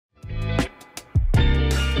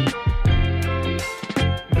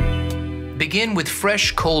Begin with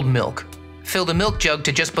fresh, cold milk. Fill the milk jug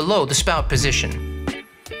to just below the spout position.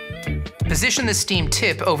 Position the steam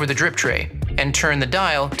tip over the drip tray and turn the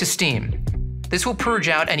dial to steam. This will purge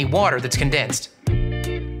out any water that's condensed.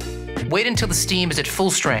 Wait until the steam is at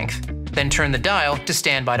full strength, then turn the dial to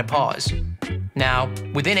standby to pause. Now,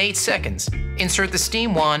 within 8 seconds, insert the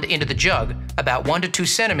steam wand into the jug about 1 to 2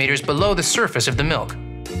 centimeters below the surface of the milk.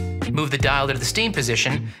 Move the dial to the steam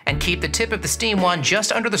position and keep the tip of the steam wand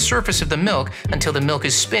just under the surface of the milk until the milk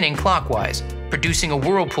is spinning clockwise, producing a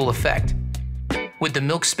whirlpool effect. With the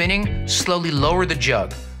milk spinning, slowly lower the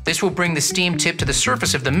jug. This will bring the steam tip to the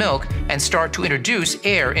surface of the milk and start to introduce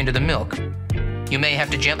air into the milk. You may have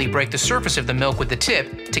to gently break the surface of the milk with the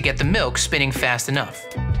tip to get the milk spinning fast enough.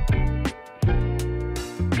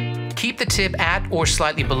 Keep the tip at or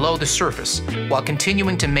slightly below the surface while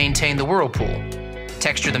continuing to maintain the whirlpool.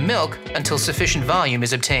 Texture the milk until sufficient volume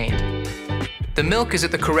is obtained. The milk is at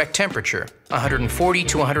the correct temperature, 140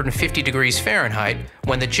 to 150 degrees Fahrenheit,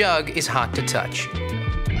 when the jug is hot to touch.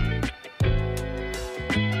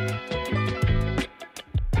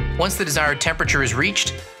 Once the desired temperature is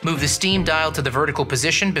reached, move the steam dial to the vertical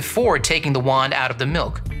position before taking the wand out of the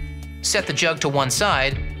milk. Set the jug to one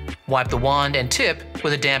side, wipe the wand and tip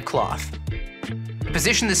with a damp cloth.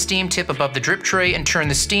 Position the steam tip above the drip tray and turn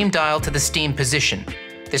the steam dial to the steam position.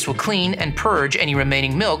 This will clean and purge any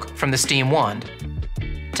remaining milk from the steam wand.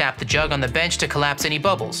 Tap the jug on the bench to collapse any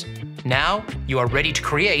bubbles. Now, you are ready to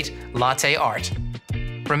create latte art.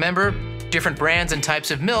 Remember, different brands and types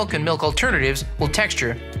of milk and milk alternatives will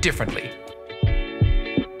texture differently.